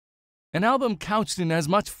An album couched in as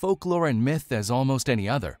much folklore and myth as almost any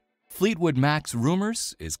other, Fleetwood Mac's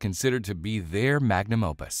Rumours is considered to be their magnum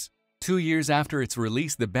opus. 2 years after its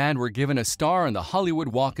release, the band were given a star on the Hollywood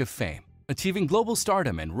Walk of Fame, achieving global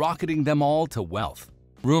stardom and rocketing them all to wealth.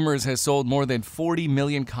 Rumours has sold more than 40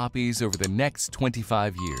 million copies over the next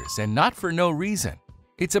 25 years, and not for no reason.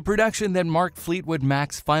 It's a production that marked Fleetwood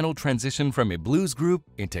Mac's final transition from a blues group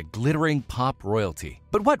into glittering pop royalty.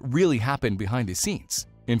 But what really happened behind the scenes?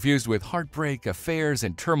 Infused with heartbreak, affairs,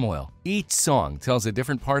 and turmoil, each song tells a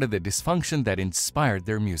different part of the dysfunction that inspired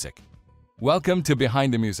their music. Welcome to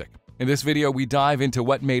Behind the Music. In this video, we dive into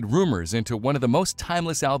what made Rumours into one of the most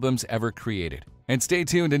timeless albums ever created. And stay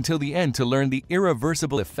tuned until the end to learn the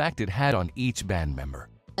irreversible effect it had on each band member.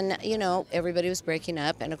 And, everybody was breaking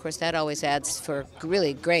up, and of course that always adds for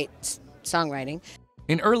really great songwriting.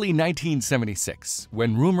 In early 1976,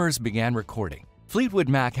 when Rumours began recording, Fleetwood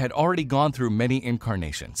Mac had already gone through many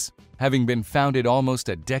incarnations. Having been founded almost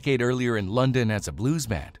a decade earlier in London as a blues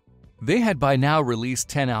band, they had by now released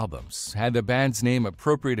 10 albums, had the band's name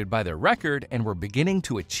appropriated by their record, and were beginning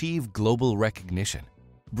to achieve global recognition.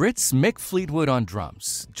 Brits Mick Fleetwood on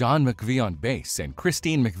drums, John McVie on bass, and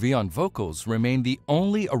Christine McVie on vocals remained the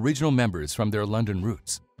only original members from their London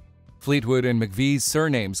roots. Fleetwood and McVie's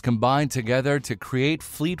surnames combined together to create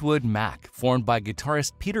Fleetwood Mac, formed by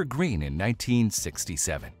guitarist Peter Green in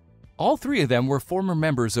 1967. All three of them were former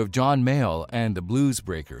members of John Mayall and the Blues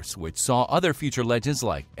Breakers, which saw other future legends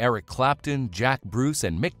like Eric Clapton, Jack Bruce,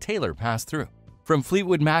 and Mick Taylor pass through. From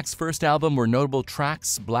Fleetwood Mac's first album were notable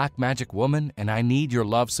tracks Black Magic Woman and I Need Your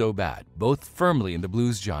Love So Bad, both firmly in the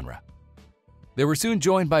blues genre. They were soon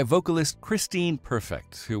joined by vocalist Christine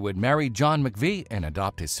Perfect, who would marry John McVie and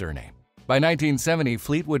adopt his surname. By 1970,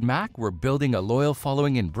 Fleetwood Mac were building a loyal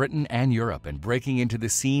following in Britain and Europe and breaking into the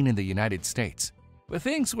scene in the United States. But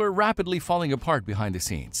things were rapidly falling apart behind the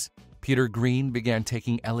scenes. Peter Green began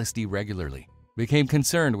taking LSD regularly, became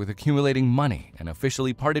concerned with accumulating money, and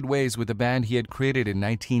officially parted ways with the band he had created in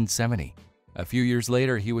 1970. A few years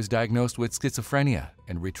later, he was diagnosed with schizophrenia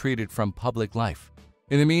and retreated from public life.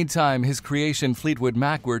 In the meantime, his creation Fleetwood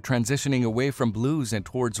Mac were transitioning away from blues and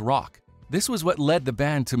towards rock. This was what led the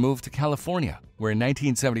band to move to California, where in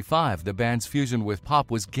 1975 the band's fusion with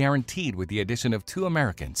pop was guaranteed with the addition of two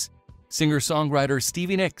Americans, singer-songwriter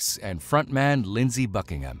Stevie Nicks and frontman Lindsey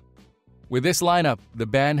Buckingham. With this lineup, the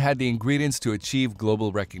band had the ingredients to achieve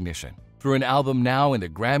global recognition through an album now in the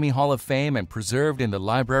Grammy Hall of Fame and preserved in the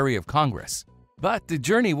Library of Congress. But the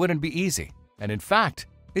journey wouldn't be easy, and in fact,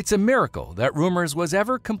 it's a miracle that Rumours was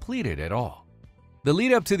ever completed at all. The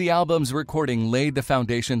lead-up to the album's recording laid the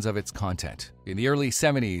foundations of its content. In the early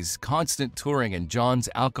 70s, constant touring and John's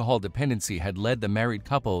alcohol dependency had led the married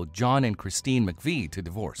couple, John and Christine McVie, to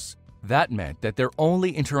divorce. That meant that their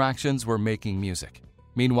only interactions were making music.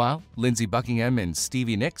 Meanwhile, Lindsey Buckingham and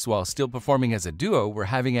Stevie Nicks, while still performing as a duo, were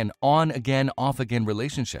having an on-again, off-again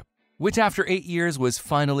relationship, which after 8 years was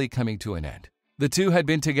finally coming to an end. The two had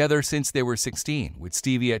been together since they were 16, with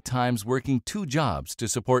Stevie at times working 2 jobs to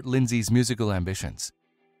support Lindsey's musical ambitions.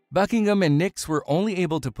 Buckingham and Nicks were only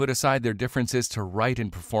able to put aside their differences to write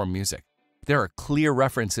and perform music. There are clear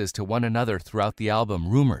references to one another throughout the album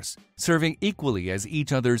Rumours, serving equally as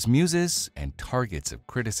each other's muses and targets of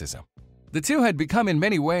criticism. The two had become in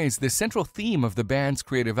many ways the central theme of the band's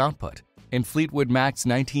creative output. In Fleetwood Mac's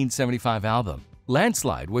 1975 album,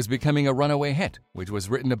 Landslide was becoming a runaway hit, which was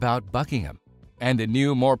written about Buckingham. And the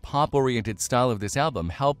new, more pop-oriented style of this album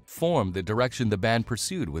helped form the direction the band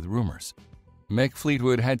pursued with Rumours. Mick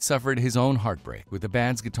Fleetwood had suffered his own heartbreak, with the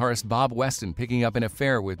band's guitarist Bob Weston picking up an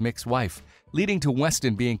affair with Mick's wife, leading to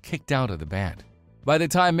Weston being kicked out of the band. By the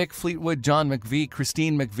time Mick Fleetwood, John McVie,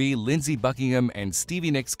 Christine McVie, Lindsey Buckingham, and Stevie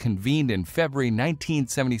Nicks convened in February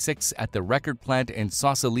 1976 at the record plant in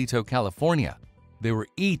Sausalito, California, they were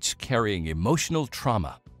each carrying emotional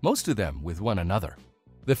trauma, most of them with one another.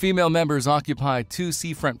 The female members occupied 2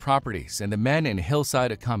 seafront properties and the men in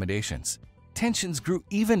hillside accommodations. Tensions grew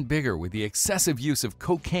even bigger with the excessive use of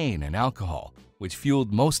cocaine and alcohol, which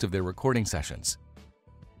fueled most of their recording sessions.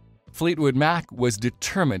 Fleetwood Mac was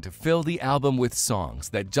determined to fill the album with songs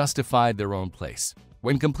that justified their own place.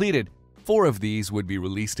 When completed, 4 of these would be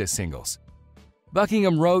released as singles.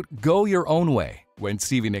 Buckingham wrote Go Your Own Way when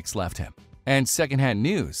Stevie Nicks left him, and Secondhand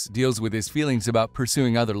News deals with his feelings about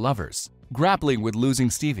pursuing other lovers, grappling with losing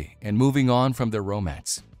Stevie and moving on from their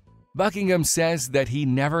romance. Buckingham says that he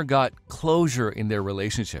never got closure in their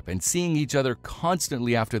relationship, and seeing each other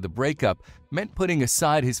constantly after the breakup meant putting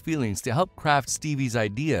aside his feelings to help craft Stevie's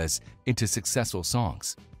ideas into successful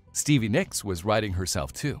songs. Stevie Nicks was writing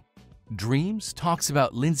herself too. Dreams talks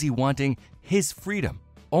about Lindsey wanting his freedom,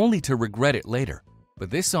 only to regret it later. but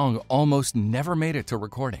this song almost never made it to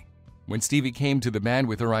recording. When Stevie came to the band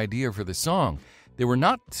with her idea for the song, they were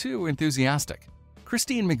not too enthusiastic.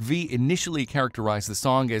 Christine McVie initially characterized the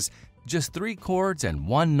song as just 3 chords and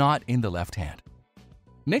 1 knot in the left hand.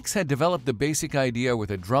 Nix had developed the basic idea with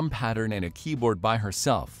a drum pattern and a keyboard by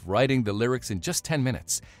herself, writing the lyrics in just 10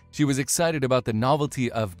 minutes. She was excited about the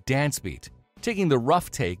novelty of dance beat. Taking the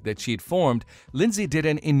rough take that she'd formed, Lindsay did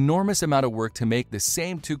an enormous amount of work to make the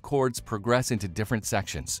same 2 chords progress into different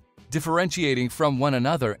sections, differentiating from one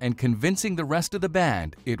another and convincing the rest of the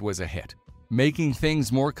band it was a hit. Making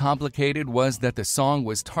things more complicated was that the song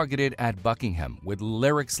was targeted at Buckingham, with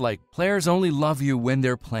lyrics like, "Players only love you when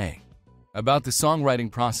they're playing." About the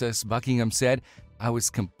songwriting process, Buckingham said, "I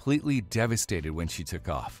was completely devastated when she took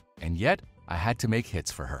off, and yet I had to make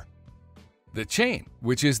hits for her." The Chain,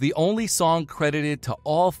 which is the only song credited to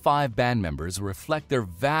all 5 band members, reflect their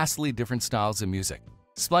vastly different styles of music,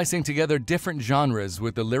 splicing together different genres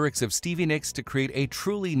with the lyrics of Stevie Nicks to create a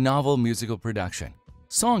truly novel musical production.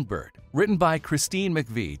 Songbird, written by Christine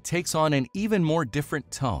McVie, takes on an even more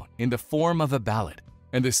different tone in the form of a ballad,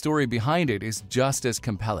 and the story behind it is just as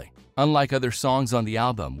compelling. Unlike other songs on the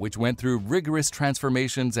album, which went through rigorous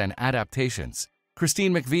transformations and adaptations,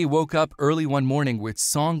 Christine McVie woke up early one morning with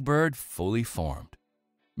Songbird fully formed.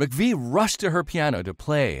 McVie rushed to her piano to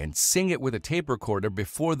play and sing it with a tape recorder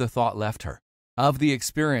before the thought left her. Of the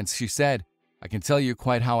experience, she said, "I can tell you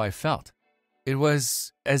quite how I felt. It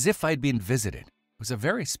was as if I'd been visited. It was a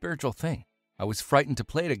very spiritual thing. I was frightened to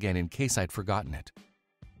play it again in case I'd forgotten it."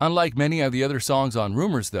 Unlike many of the other songs on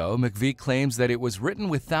Rumours, though, McVie claims that it was written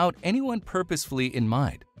without anyone purposefully in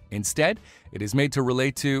mind. Instead, it is made to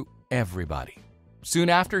relate to everybody. Soon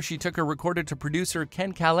after, she took her recorder to producer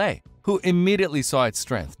Ken Calais, who immediately saw its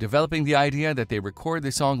strength, developing the idea that they record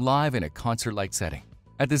the song live in a concert-like setting.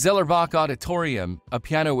 At the Zellerbach Auditorium, a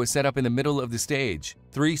piano was set up in the middle of the stage,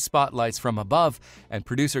 3 spotlights from above, and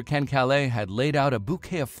producer Ken Calais had laid out a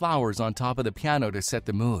bouquet of flowers on top of the piano to set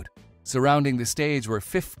the mood. Surrounding the stage were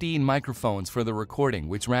 15 microphones for the recording,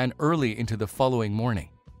 which ran early into the following morning.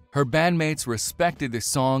 Her bandmates respected the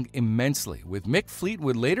song immensely, with Mick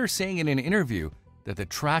Fleetwood later saying in an interview that the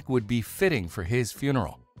track would be fitting for his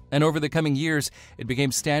funeral. And over the coming years, it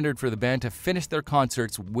became standard for the band to finish their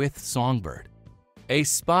concerts with Songbird. A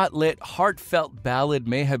spotlit, heartfelt ballad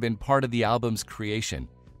may have been part of the album's creation,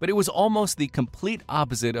 but it was almost the complete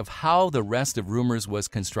opposite of how the rest of Rumours was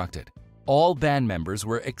constructed. All band members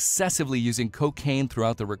were excessively using cocaine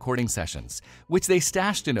throughout the recording sessions, which they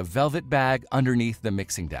stashed in a velvet bag underneath the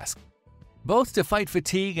mixing desk. Both to fight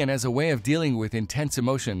fatigue and as a way of dealing with intense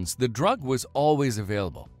emotions, the drug was always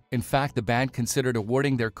available. In fact, the band considered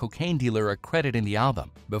awarding their cocaine dealer a credit in the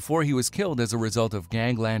album before he was killed as a result of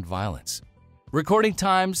gangland violence. Recording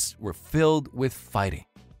times were filled with fighting.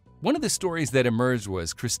 One of the stories that emerged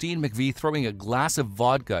was Christine McVie throwing a glass of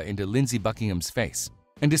vodka into Lindsey Buckingham's face.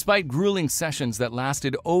 And despite grueling sessions that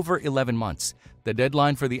lasted over 11 months, the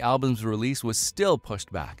deadline for the album's release was still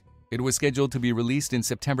pushed back. It was scheduled to be released in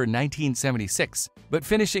September 1976, but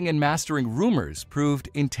finishing and mastering Rumours proved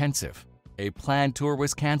intensive. A planned tour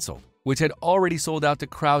was canceled, which had already sold out to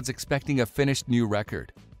crowds expecting a finished new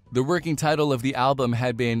record. The working title of the album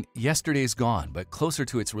had been Yesterday's Gone, but closer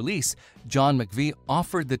to its release, John McVie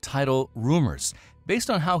offered the title Rumours, based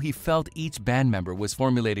on how he felt each band member was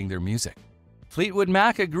formulating their music. Fleetwood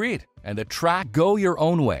Mac agreed, and the track Go Your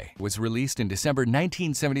Own Way was released in December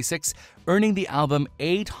 1976, earning the album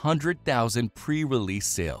 800,000 pre-release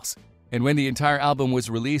sales. And when the entire album was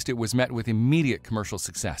released, it was met with immediate commercial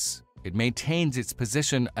success. It maintains its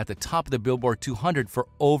position at the top of the Billboard 200 for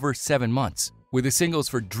over 7 months, with the singles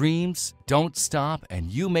for Dreams, Don't Stop, and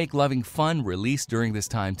You Make Loving Fun released during this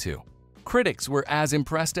time too. Critics were as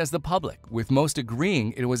impressed as the public, with most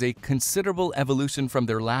agreeing it was a considerable evolution from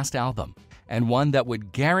their last album, and one that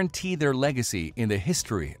would guarantee their legacy in the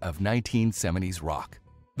history of 1970s rock.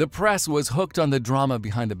 The press was hooked on the drama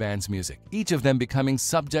behind the band's music, each of them becoming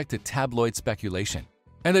subject to tabloid speculation.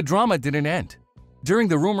 And the drama didn't end. During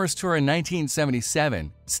the Rumours tour in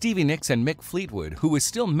 1977, Stevie Nicks and Mick Fleetwood, who was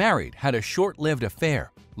still married, had a short-lived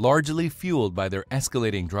affair, largely fueled by their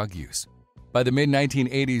escalating drug use. By the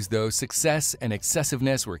mid-1980s, though, success and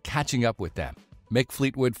excessiveness were catching up with them. Mick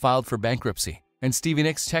Fleetwood filed for bankruptcy, and Stevie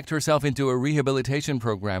Nicks checked herself into a rehabilitation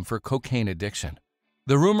program for cocaine addiction.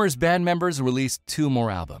 The Rumours band members released 2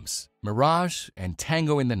 more albums, Mirage and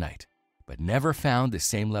Tango in the Night, but never found the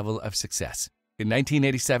same level of success. In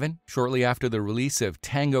 1987, shortly after the release of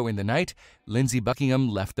Tango in the Night, Lindsey Buckingham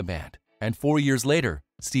left the band, and 4 years later,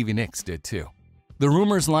 Stevie Nicks did too. The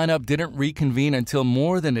Rumours lineup didn't reconvene until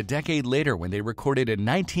more than a decade later when they recorded a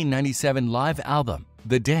 1997 live album,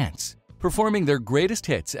 The Dance, performing their greatest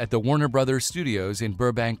hits at the Warner Brothers studios in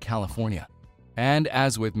Burbank, California. And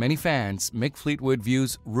as with many fans, Mick Fleetwood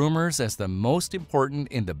views Rumours as the most important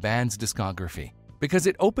in the band's discography because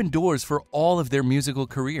it opened doors for all of their musical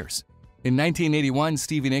careers. In 1981,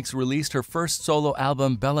 Stevie Nicks released her first solo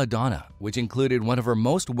album, Belladonna, which included one of her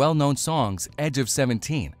most well-known songs, Edge of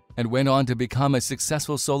 17, and went on to become a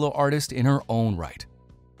successful solo artist in her own right.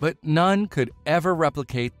 But none could ever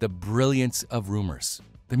replicate the brilliance of Rumours,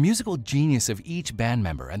 the musical genius of each band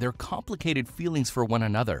member and their complicated feelings for one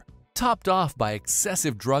another. Topped off by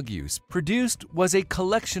excessive drug use, produced was a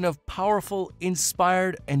collection of powerful,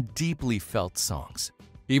 inspired, and deeply felt songs.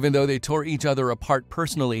 Even though they tore each other apart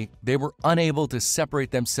personally, they were unable to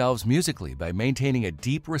separate themselves musically by maintaining a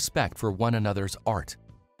deep respect for one another's art.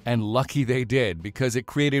 And lucky they did, because it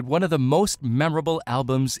created one of the most memorable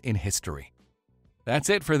albums in history. That's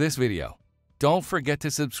it for this video. Don't forget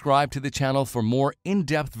to subscribe to the channel for more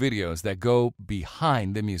in-depth videos that go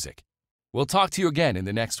behind the music. We'll talk to you again in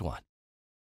the next one.